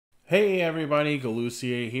Hey everybody,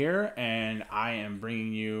 Galucia here, and I am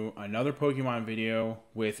bringing you another Pokemon video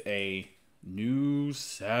with a new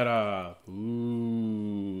setup.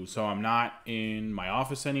 Ooh, so I'm not in my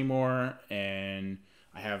office anymore, and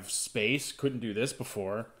I have space. Couldn't do this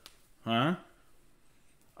before, huh?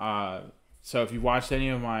 So if you watched any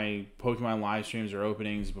of my Pokemon live streams or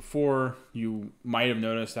openings before, you might have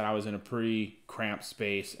noticed that I was in a pretty cramped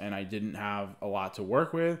space, and I didn't have a lot to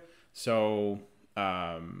work with. So,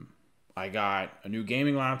 I got a new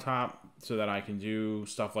gaming laptop so that I can do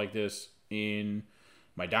stuff like this in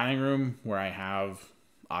my dining room where I have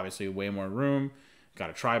obviously way more room. Got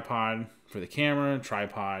a tripod for the camera,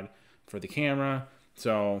 tripod for the camera.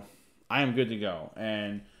 So I am good to go.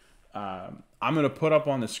 And I'm going to put up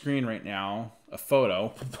on the screen right now a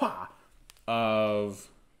photo of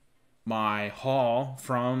my haul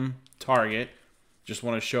from Target. Just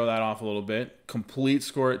want to show that off a little bit. Complete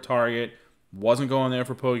score at Target. Wasn't going there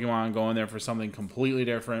for Pokemon, going there for something completely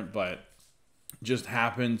different, but just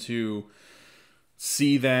happened to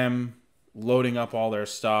see them loading up all their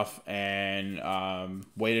stuff and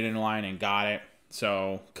waited in line and got it.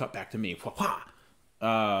 So, cut back to me.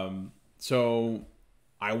 So,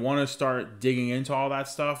 I want to start digging into all that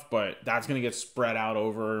stuff, but that's going to get spread out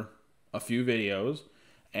over a few videos.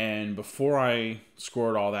 And before I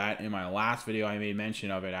scored all that, in my last video, I made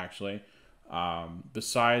mention of it actually.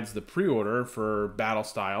 Besides the pre-order for Battle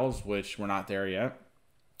Styles, which we're not there yet,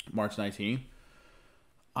 March 19th,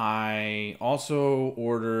 I also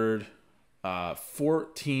ordered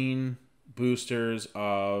 14 boosters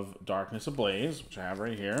of Darkness Ablaze, which I have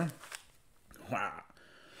right here. Wow.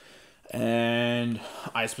 And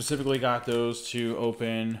I specifically got those to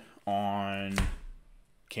open on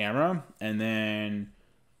camera, and then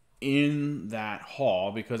in that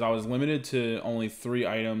haul, because I was limited to only 3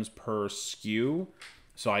 items per SKU,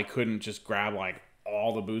 so I couldn't just grab like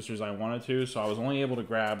all the boosters I wanted to, so I was only able to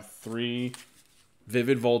grab 3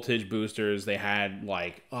 Vivid Voltage boosters. They had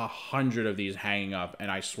like 100 of these hanging up,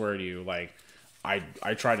 and I swear to you, like I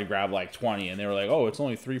tried to grab like 20 and they were like, oh, it's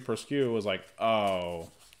only 3 per SKU. It was like,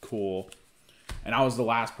 oh, cool. And I was the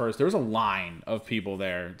last person. There was a line of people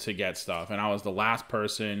there to get stuff, and I was the last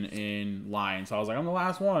person in line. So I was like, I'm the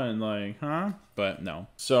last one. Like, huh? But no.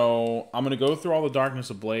 So I'm going to go through all the Darkness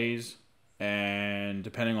Ablaze, and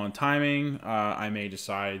depending on timing, I may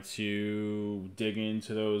decide to dig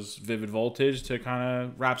into those Vivid Voltage to kind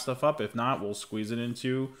of wrap stuff up. If not, we'll squeeze it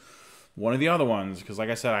into one of the other ones. Because like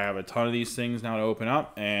I said, I have a ton of these things now to open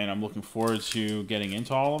up, and I'm looking forward to getting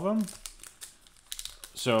into all of them.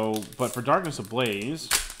 So, but for Darkness Ablaze,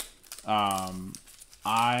 I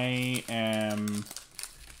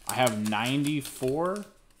have 94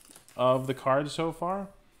 of the cards so far.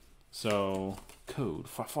 So, code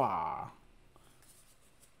fa.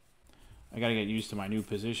 I gotta get used to my new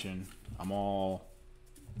position. I'm all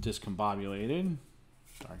discombobulated.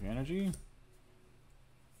 Dark energy.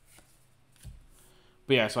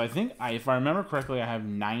 But yeah, so I think if I remember correctly, I have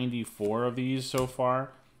 94 of these so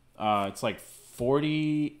far. It's like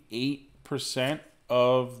 48%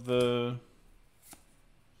 of the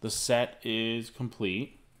set is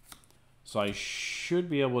complete. So I should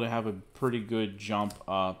be able to have a pretty good jump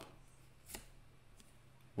up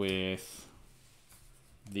with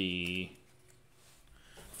the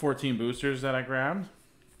 14 boosters that I grabbed.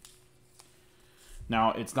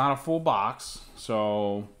 Now, it's not a full box,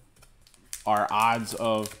 so our odds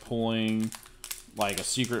of pulling like a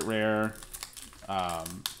secret rare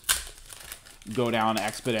go down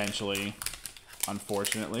exponentially,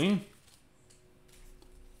 unfortunately.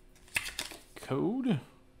 Code.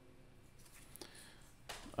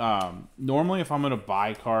 Normally, if I'm going to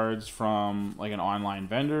buy cards from like an online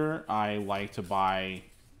vendor, I like to buy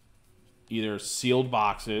either sealed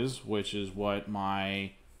boxes, which is what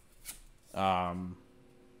my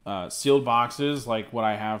sealed boxes, like what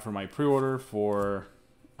I have for my pre-order for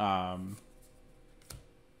Battle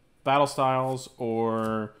Styles,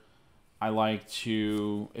 or I like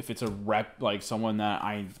to, if it's a rep, like someone that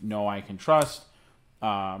I know I can trust,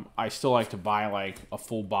 I still like to buy like a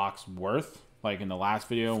full box worth. Like in the last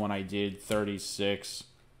video when I did 36.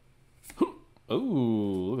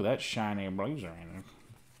 Ooh, look at that shiny blazer.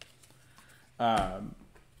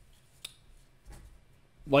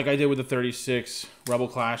 Like I did with the 36 Rebel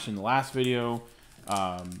Clash in the last video,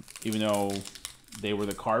 even though they were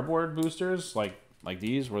the cardboard boosters, like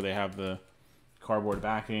these, where they have the cardboard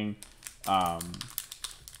backing. I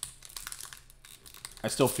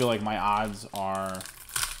still feel like my odds are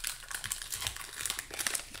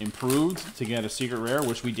improved to get a secret rare,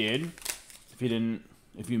 which we did.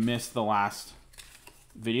 If you missed the last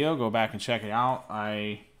video, go back and check it out.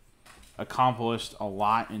 I accomplished a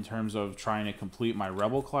lot in terms of trying to complete my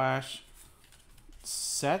Rebel Clash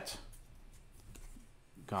set.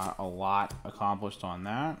 Got a lot accomplished on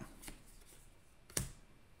that.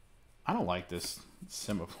 I don't like this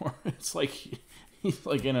Semaphore. It's like he's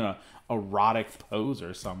like in an erotic pose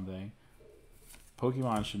or something.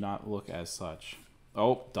 Pokemon should not look as such.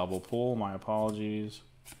 Oh, double pull. My apologies.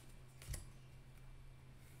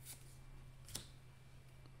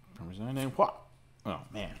 Representing what? Oh,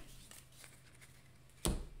 man.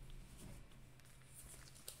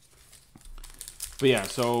 But yeah,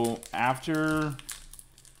 so after,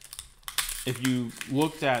 if you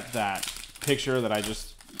looked at that picture that I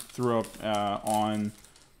just threw up on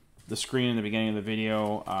the screen in the beginning of the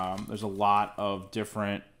video, there's a lot of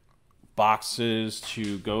different boxes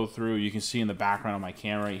to go through. You can see in the background of my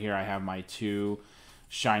camera right here, I have my 2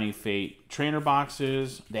 Shiny Fate trainer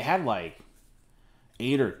boxes. They had like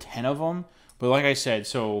 8 or 10 of them, but like I said,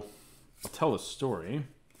 so I'll tell the story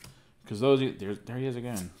because those, there he is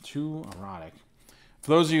again, too erotic. For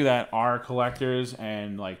those of you that are collectors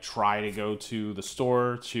and like try to go to the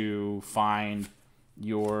store to find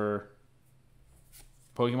your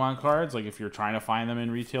Pokemon cards, like if you're trying to find them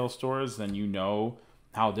in retail stores, then you know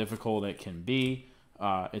how difficult it can be.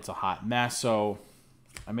 It's a hot mess, so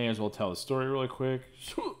I may as well tell the story really quick.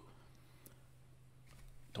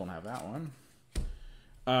 Don't have that one.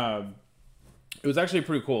 It was actually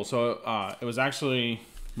pretty cool. So it was actually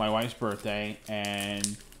my wife's birthday,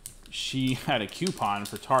 and she had a coupon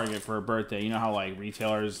for Target for her birthday. You know how like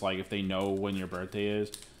retailers, like if they know when your birthday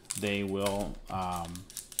is, they will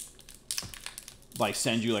like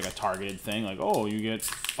send you like a targeted thing, like, oh, you get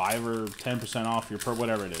 5 or 10% off your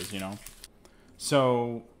whatever it is, you know.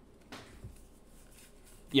 So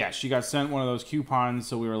yeah, she got sent one of those coupons.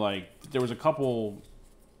 So we were like, there was a couple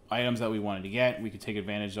items that we wanted to get. We could take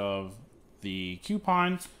advantage of the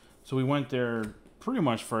coupon. So we went there pretty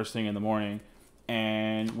much first thing in the morning.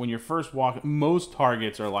 And when you're first walking, most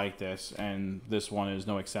Targets are like this, and this one is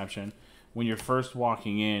no exception. When you're first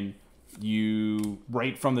walking in, you,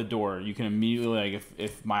 right from the door, you can immediately, like,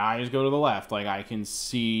 if my eyes go to the left, like, I can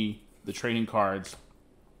see the trading cards,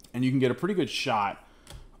 and you can get a pretty good shot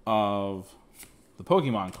of the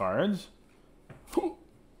Pokemon cards.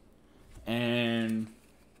 And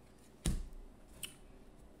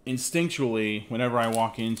instinctually, whenever I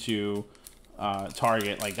walk into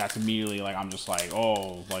Target, like, that's immediately, like, I'm just like,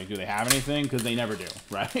 oh, like, do they have anything? Because they never do,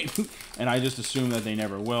 right? And I just assume that they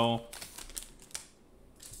never will.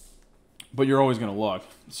 But you're always going to look.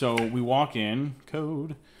 So we walk in,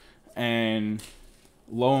 code, and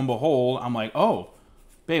lo and behold, I'm like, oh,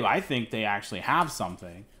 babe, I think they actually have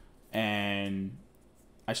something. And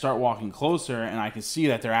I start walking closer, and I can see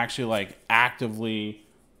that they're actually, like, actively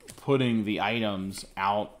putting the items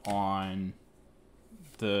out on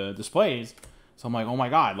the displays. So I'm like, oh my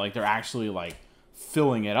god, like, they're actually, like,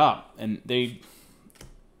 filling it up. And they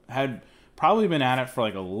had probably been at it for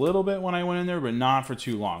like a little bit when I went in there, but not for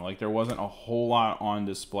too long. Like, there wasn't a whole lot on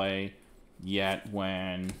display yet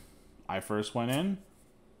when I first went in.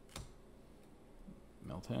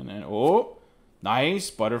 Milton, and oh, nice.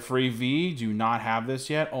 Butterfree V, do not have this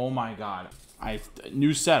yet. Oh my god.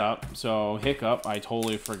 New setup, so hiccup, I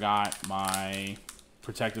totally forgot my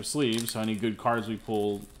protective sleeve, so any good cards we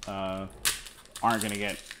pull aren't going to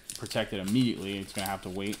get protected immediately. It's going to have to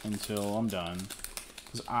wait until I'm done.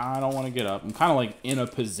 Because I don't want to get up. I'm kind of like in a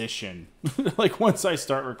position. Like once I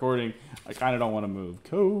start recording, I kind of don't want to move.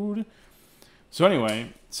 Code. So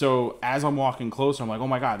anyway, so as I'm walking closer, I'm like, oh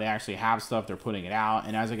my god, they actually have stuff. They're putting it out.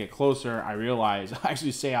 And as I get closer, I realize, I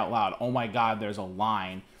actually say out loud, oh my god, there's a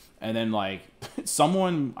line. And then like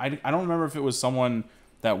someone, I don't remember if it was someone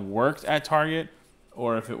that worked at Target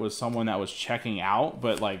or if it was someone that was checking out.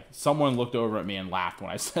 But like someone looked over at me and laughed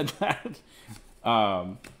when I said that.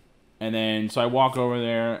 And then, so I walk over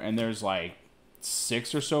there, and there's, like,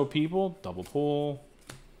 6 or so people. Double pull.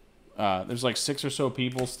 There's, like, 6 or so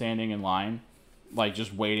people standing in line, like,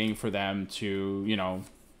 just waiting for them to, you know,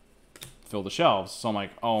 fill the shelves. So I'm like,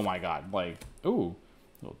 oh, my God. Like, ooh,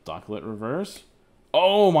 little ducklet reverse.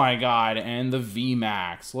 Oh, my God. And the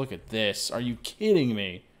VMAX. Look at this. Are you kidding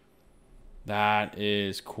me? That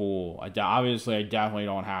is cool. Obviously, I definitely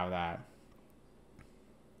don't have that.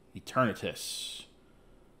 Eternatus.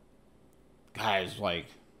 Guys, like,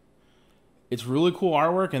 it's really cool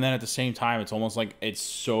artwork, and then at the same time, it's almost like he's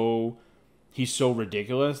so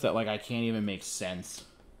ridiculous that, like, I can't even make sense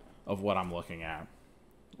of what I'm looking at.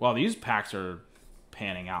 Well, these packs are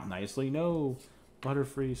panning out nicely. No,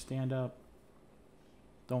 Butterfree, stand up.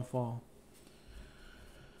 Don't fall.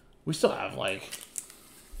 We still have, like,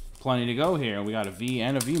 plenty to go here. We got a V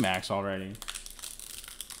and a VMAX already.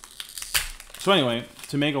 So anyway,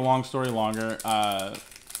 to make a long story longer,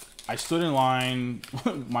 I stood in line.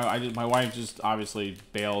 My wife just obviously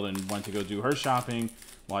bailed and went to go do her shopping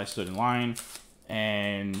while I stood in line.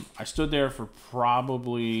 And I stood there for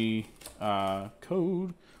probably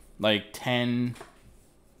code like 10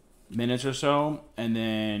 minutes or so. And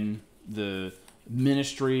then the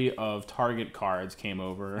Ministry of Target cards came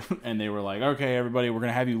over and they were like, okay, everybody, we're going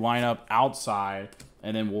to have you line up outside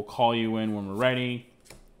and then we'll call you in when we're ready.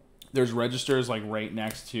 There's registers like right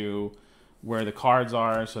next to where the cards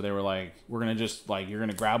are. So they were like, we're going to just like, you're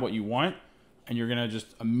going to grab what you want and you're going to just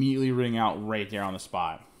immediately ring out right there on the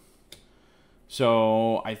spot.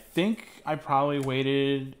 So I think I probably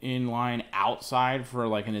waited in line outside for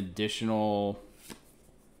like an additional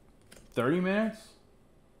 30 minutes,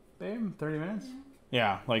 babe, 30 minutes.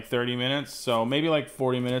 Yeah, like 30 minutes. So maybe like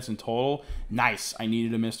 40 minutes in total. Nice. I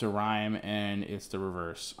needed a Mr. Rhyme and it's the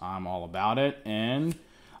reverse. I'm all about it. And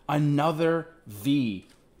another V.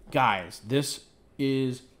 Guys, this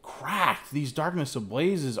is cracked. These Darkness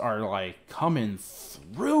Ablazes are like coming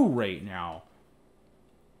through right now.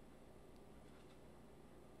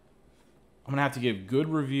 I'm going to have to give good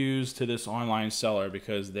reviews to this online seller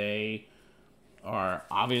because they are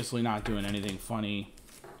obviously not doing anything funny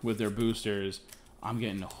with their boosters. I'm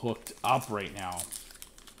getting hooked up right now.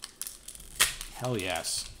 Hell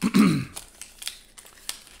yes.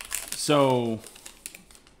 So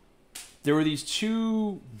there were these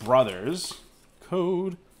two brothers,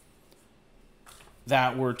 code,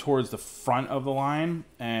 that were towards the front of the line,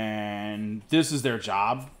 and this is their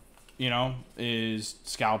job, you know, is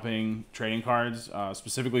scalping trading cards,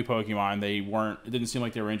 specifically Pokemon. It didn't seem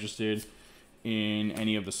like they were interested in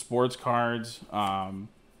any of the sports cards,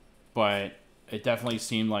 but it definitely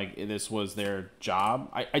seemed like this was their job.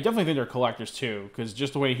 I definitely think they're collectors too, because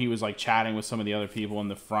just the way he was like chatting with some of the other people in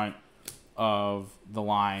the front of the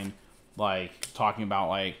line, like talking about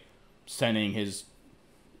like sending his,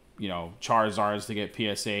 you know, Charizards to get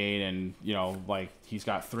PSA'd and, you know, like he's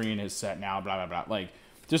got 3 in his set now, blah, blah, blah. Like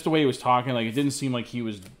just the way he was talking, like it didn't seem like he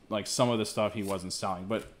was like some of the stuff he wasn't selling.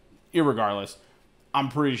 But irregardless, I'm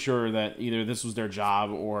pretty sure that either this was their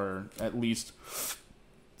job or at least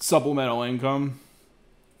supplemental income,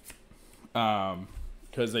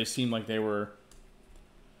 because they seemed like they were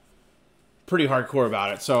pretty hardcore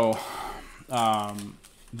about it. So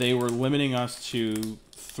they were limiting us to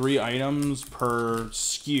 3 items per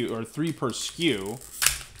SKU, or 3 per SKU.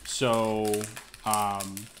 So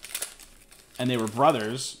and they were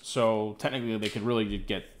brothers, so technically they could really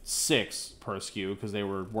get 6 per SKU because they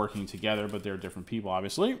were working together, but they're different people,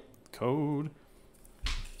 obviously. Code.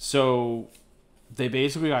 So they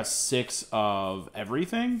basically got 6 of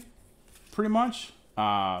everything, pretty much. So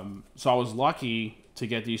I was lucky to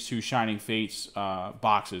get these 2 Shining Fates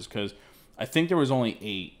boxes because I think there was only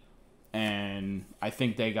 8, and I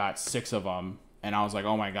think they got 6 of them. And I was like,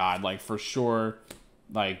 oh my god, like for sure,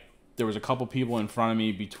 like there was a couple people in front of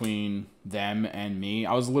me between them and me.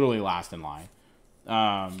 I was literally last in line.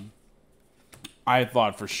 I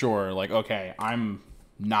thought for sure, like, okay, I'm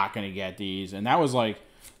not gonna get these, and that was like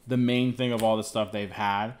the main thing of all the stuff they've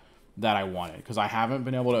had that I wanted, because I haven't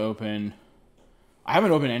been able to open. I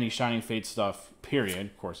haven't opened any Shining Fate stuff, period.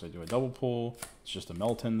 Of course, I do a double pull. It's just a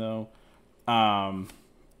Melton, though.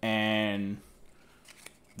 And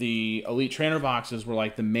the Elite Trainer boxes were,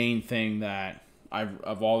 like, the main thing that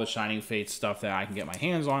of all the Shining Fate stuff that I can get my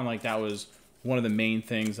hands on, like, that was one of the main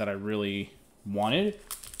things that I really wanted.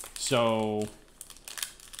 So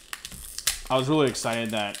I was really excited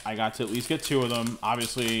that I got to at least get 2 of them.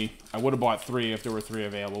 Obviously, I would have bought 3 if there were 3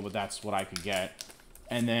 available, but that's what I could get.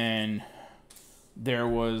 And then there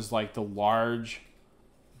was like the large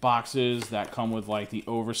boxes that come with like the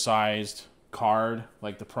oversized card,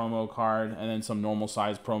 like the promo card, and then some normal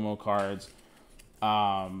size promo cards.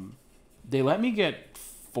 They let me get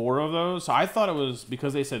 4 of those. So I thought it was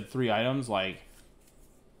because they said 3 items, like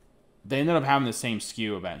they ended up having the same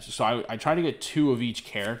SKU eventually. So I tried to get 2 of each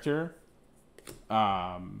character.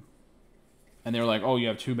 And they were like, oh, you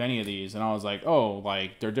have too many of these. And I was like, oh,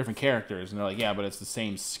 like they're different characters. And they're like, yeah, but it's the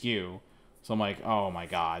same SKU. So I'm like, oh my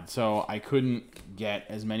god. So I couldn't get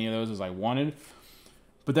as many of those as I wanted.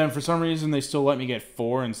 But then for some reason, they still let me get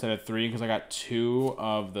 4 instead of 3 because I got 2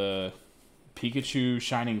 of the Pikachu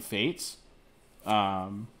Shining Fates.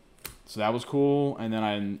 So that was cool. And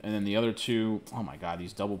then the other 2, oh my god,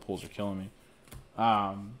 these double pulls are killing me.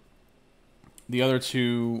 The other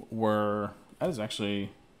 2 were, that is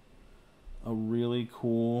actually a really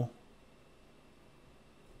cool.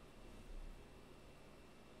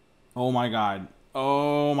 Oh my god.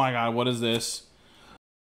 Oh my god, what is this?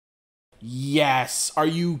 Yes. Are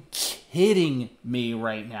you kidding me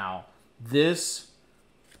right now? This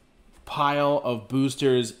pile of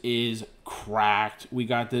boosters is cracked. We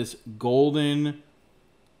got this golden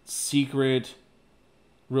secret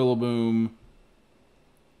Rillaboom.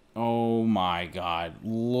 Oh my god.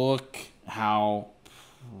 Look how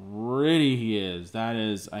pretty he is. That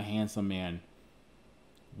is a handsome man.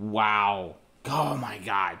 Wow. Oh my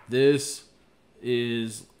god. This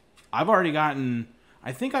is... I've already gotten...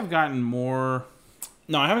 I think I've gotten more...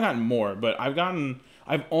 No, I haven't gotten more, but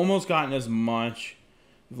I've almost gotten as much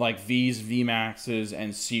like V's, VMAXs,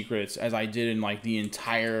 and secrets as I did in like the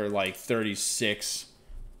entire like 36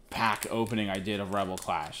 pack opening I did of Rebel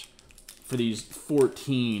Clash for these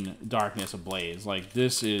 14 Darkness Ablaze. Like,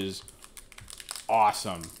 this is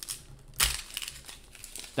awesome.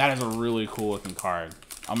 That is a really cool looking card.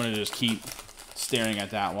 I'm gonna just keep staring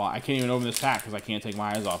at that while I can't even open this pack because I can't take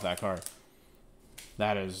my eyes off that card.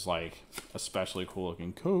 That is like especially cool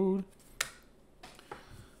looking code.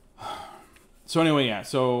 So anyway, yeah,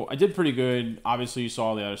 so I did pretty good. Obviously, you saw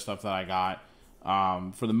all the other stuff that I got.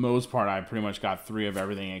 For the most part, I pretty much got 3 of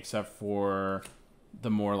everything except for the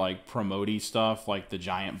more like promote-y stuff, like the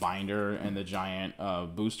giant binder and the giant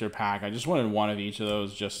booster pack. I just wanted 1 of each of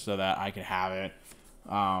those just so that I could have it.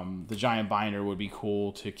 The giant binder would be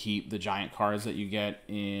cool to keep the giant cards that you get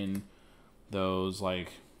in those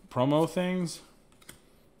like promo things.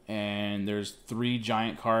 And there's 3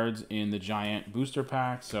 giant cards in the giant booster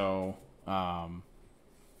pack, so I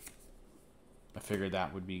figured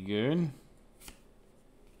that would be good.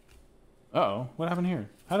 Uh-oh, what happened here?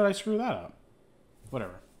 How did I screw that up?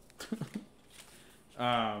 Whatever.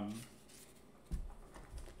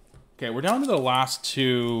 Okay, we're down to the last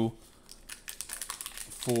 2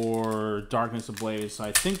 for Darkness Ablaze, so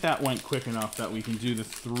I think that went quick enough that we can do the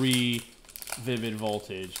 3 Vivid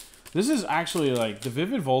Voltage. This is actually, like, the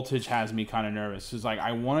Vivid Voltage has me kind of nervous. It's like,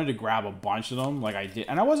 I wanted to grab a bunch of them, like I did.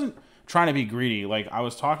 And I wasn't trying to be greedy. Like, I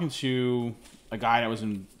was talking to a guy that was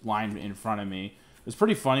in line in front of me. It was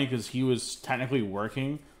pretty funny because he was technically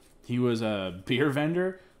working. He was a beer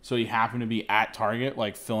vendor, so he happened to be at Target,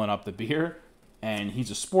 like, filling up the beer. And he's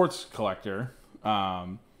a sports collector.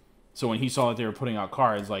 So when he saw that they were putting out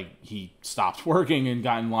cards, like, he stopped working and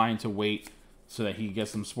got in line to wait so that he could get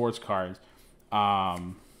some sports cards.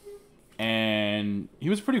 And he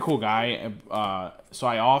was a pretty cool guy. So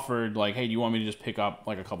I offered, like, hey, do you want me to just pick up,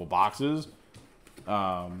 like, a couple boxes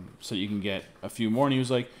so you can get a few more? And he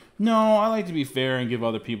was like, no, I like to be fair and give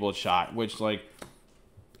other people a shot, which, like,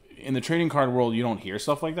 in the trading card world, you don't hear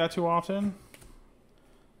stuff like that too often.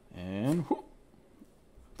 And whoop,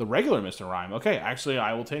 the regular Mr. Rhyme. Okay, actually,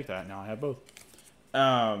 I will take that. Now I have both.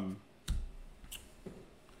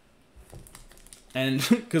 And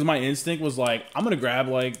because my instinct was like, I'm going to grab,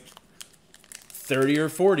 like, 30 or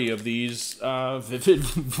 40 of these Vivid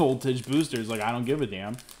Voltage boosters. Like, I don't give a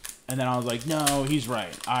damn. And then I was like, no, he's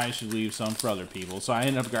right. I should leave some for other people. So I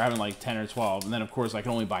ended up grabbing like 10 or 12. And then, of course, I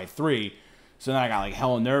can only buy 3. So then I got like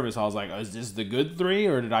hella nervous. I was like, oh, is this the good 3?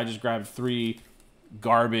 Or did I just grab 3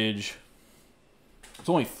 garbage? It's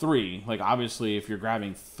only 3. Like, obviously, if you're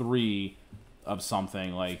grabbing 3 of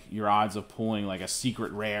something, like, your odds of pulling like a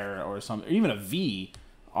secret rare or something, or even a V,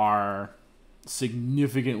 are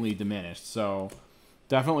significantly diminished. So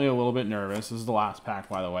definitely a little bit nervous. This is the last pack,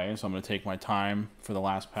 by the way, so I'm going to take my time for the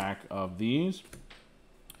last pack of these.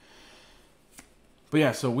 But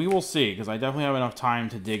yeah, so we will see, because I definitely have enough time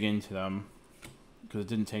to dig into them, because it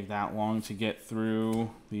didn't take that long to get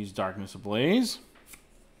through these Darkness Ablaze.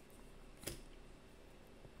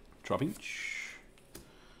 Drop each.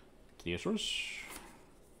 Theosaurus.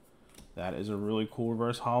 That is a really cool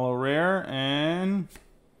reverse holo rare, and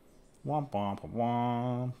womp womp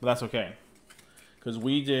womp. But that's okay, because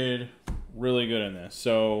we did really good in this.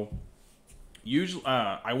 So usually,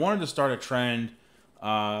 I wanted to start a trend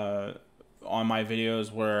on my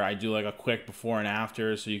videos where I do like a quick before and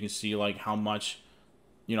after, so you can see like how much,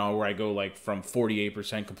 you know, where I go like from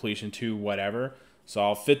 48% completion to whatever. So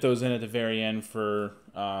I'll fit those in at the very end for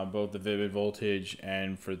both the Vivid Voltage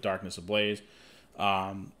and for Darkness Ablaze.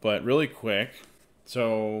 But really quick,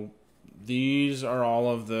 so these are all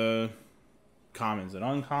of the commons and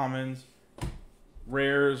uncommons,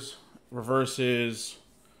 rares, reverses,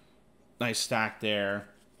 nice stack there.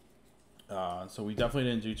 So we definitely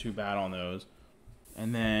didn't do too bad on those.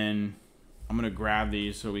 And then I'm going to grab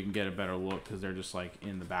these so we can get a better look, because they're just like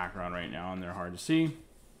in the background right now and they're hard to see.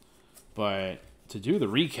 But to do the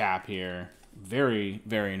recap here, very,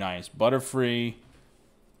 very nice. Butterfree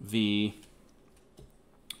V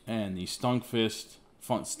and the Stunkfisk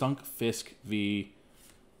V.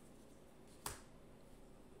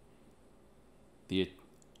 The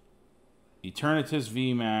Eternatus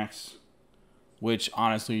V Max, which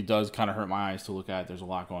honestly does kind of hurt my eyes to look at. There's a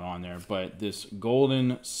lot going on there. But this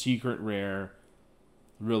golden secret rare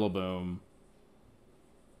Rillaboom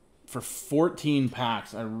for 14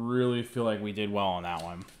 packs, I really feel like we did well on that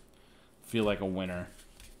one. Feel like a winner.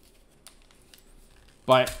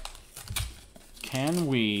 But can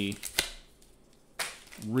we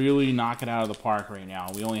really knock it out of the park right now?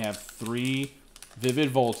 We only have 3 Vivid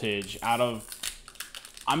Voltage out of...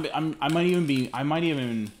 I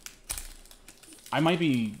might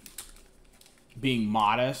be being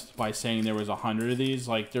modest by saying there was 100 of these.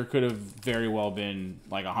 Like, there could have very well been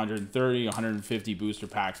like 130, 150 booster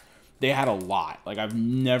packs. They had a lot. Like, I've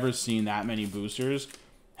never seen that many boosters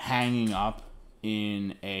hanging up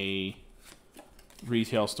in a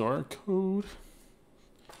retail store. Code.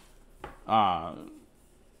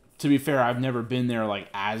 To be fair, I've never been there like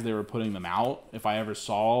as they were putting them out. If I ever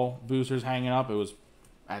saw boosters hanging up, it was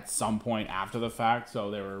at some point after the fact, so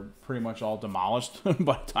they were pretty much all demolished by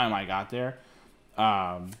the time I got there.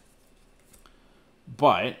 But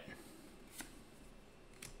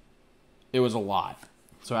it was a lot.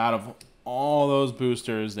 So out of all those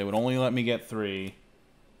boosters, they would only let me get 3.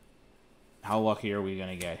 How lucky are we going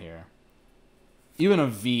to get here? Even a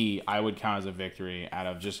V, I would count as a victory out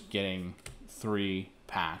of just getting 3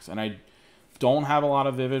 packs. And I don't have a lot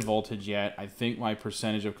of Vivid Voltage yet. I think my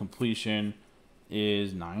percentage of completion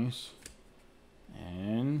is nice.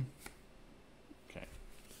 And okay,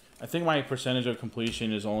 I think my percentage of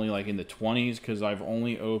completion is only like in the 20s because I've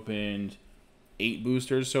only opened 8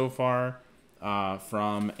 boosters so far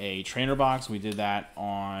from a trainer box. We did that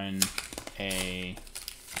on a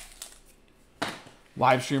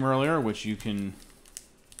live stream earlier, which you can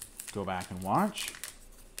go back and watch.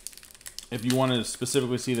 If you want to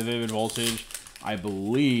specifically see the Vivid Voltage, I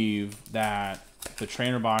believe that the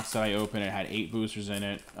trainer box that I opened, it had 8 boosters in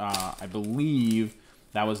it. I believe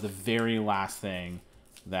that was the very last thing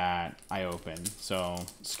that I opened. So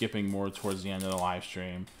skipping more towards the end of the live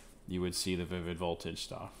stream, you would see the Vivid Voltage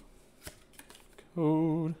stuff.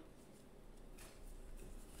 Code 1,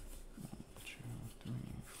 2, 3,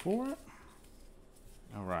 4.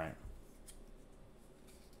 All right.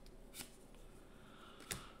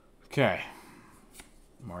 Okay.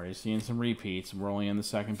 I'm already seeing some repeats. We're only in the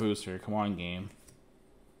second booster. Come on, game.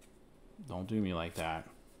 Don't do me like that.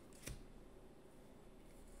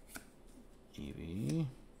 Eevee.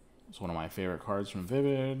 It's one of my favorite cards from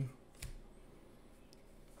Vivid.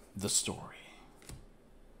 The Story.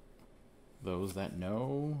 Those that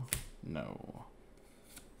know.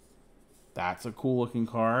 That's a cool looking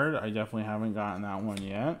card. I definitely haven't gotten that one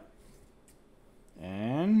yet.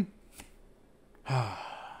 And...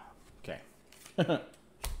 okay.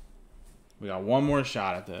 We got one more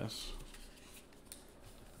shot at this.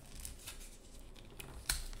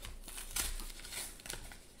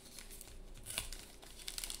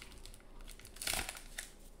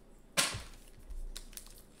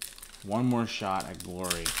 One more shot at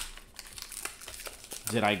glory.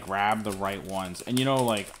 Did I grab the right ones? And you know,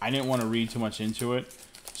 like, I didn't want to read too much into it.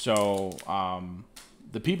 So,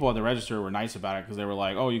 the people at the register were nice about it because they were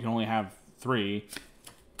like, oh, you can only have 3.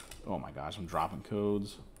 Oh my gosh, I'm dropping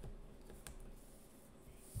codes.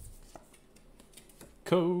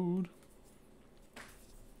 Code.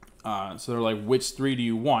 So they're like, which 3 do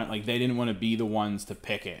you want? Like, they didn't want to be the ones to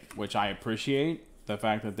pick it, which I appreciate. The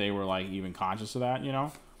fact that they were, like, even conscious of that, you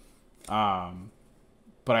know?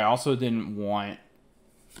 But I also didn't want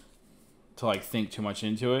to, like, think too much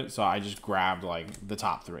into it, so I just grabbed, like, the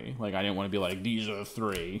top 3. Like, I didn't want to be like, these are the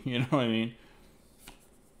 3, you know what I mean?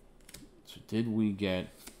 So did we get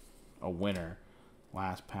a winner?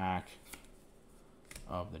 Last pack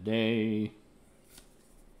of the day.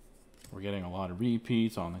 We're getting a lot of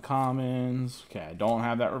repeats on the commons. Okay, I don't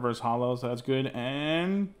have that reverse hollow, so that's good.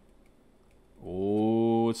 And...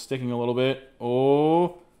 oh, it's sticking a little bit.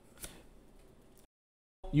 Oh.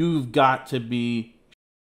 You've got to be...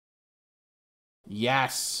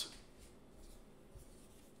 yes.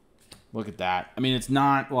 Look at that. I mean, it's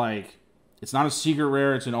not like... it's not a secret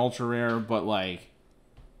rare, it's an ultra rare, but like...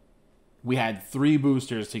 we had 3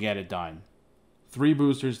 boosters to get it done. 3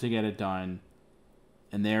 boosters to get it done.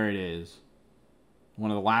 And there it is.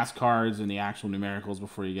 One of the last cards in the actual numericals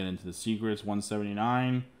before you get into the secrets.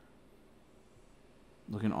 179.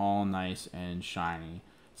 Looking all nice and shiny.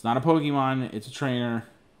 It's not a Pokemon. It's a trainer.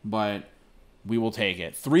 But we will take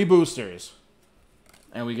it. 3 boosters.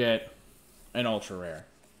 And we get an ultra rare.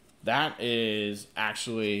 That is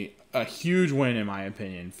actually a huge win in my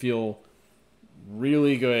opinion. Feel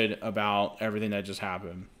really good about everything that just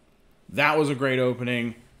happened. That was a great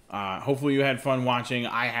opening. Hopefully you had fun watching.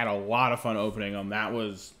 I had a lot of fun opening them. That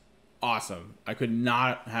was awesome. I could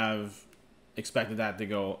not have expected that to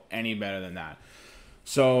go any better than that.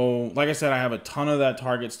 So, like I said, I have a ton of that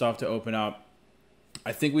Target stuff to open up.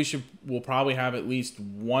 I think we'll probably have at least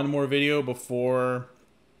one more video before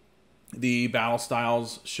the Battle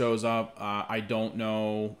Styles shows up. I don't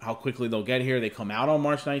know how quickly they'll get here. They come out on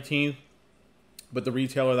March 19th, but the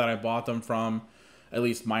retailer that I bought them from, at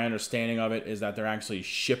least my understanding of it, is that they're actually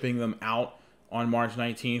shipping them out on March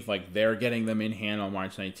 19th. Like, they're getting them in hand on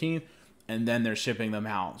March 19th, and then they're shipping them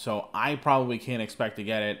out. So I probably can't expect to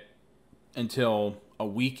get it until a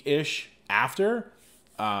week-ish after.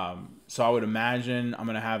 So I would imagine I'm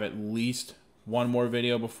going to have at least one more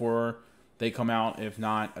video before they come out, if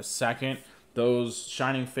not a second. Those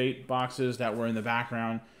Shining Fate boxes that were in the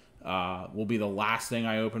background will be the last thing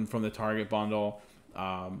I open from the Target bundle.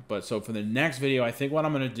 But so for the next video, I think what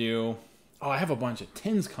I'm going to do... Oh, I have a bunch of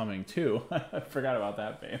tins coming, too. I forgot about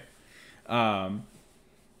that, babe. I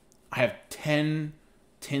have 10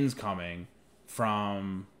 tins coming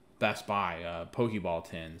from Best Buy, Pokeball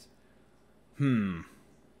tins.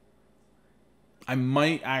 I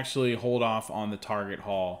might actually hold off on the Target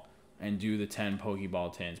haul and do the 10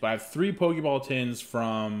 Pokeball tins. But I have 3 Pokeball tins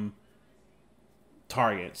from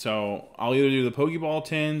Target. So I'll either do the Pokeball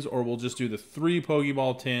tins, or we'll just do the 3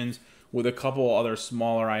 Pokeball tins with a couple other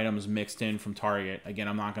smaller items mixed in from Target. Again,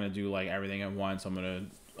 I'm not going to do like everything at once. I'm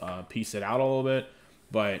going to piece it out a little bit.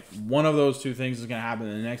 But one of those 2 things is going to happen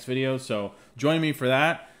in the next video. So join me for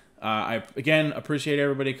that. I, again, appreciate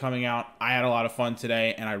everybody coming out. I had a lot of fun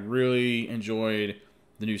today, and I really enjoyed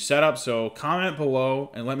the new setup. So comment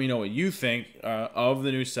below and let me know what you think of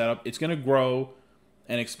the new setup. It's going to grow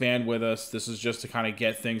and expand with us. This is just to kind of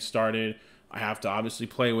get things started. I have to obviously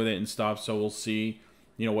play with it and stuff, so we'll see,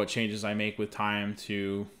 you know, what changes I make with time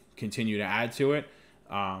to continue to add to it.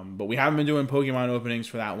 But we haven't been doing Pokemon openings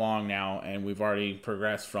for that long now, and we've already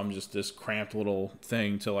progressed from just this cramped little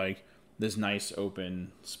thing to like this nice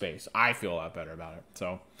open space. I feel a lot better about it.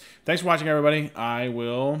 So thanks for watching, everybody. I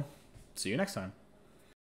will see you next time.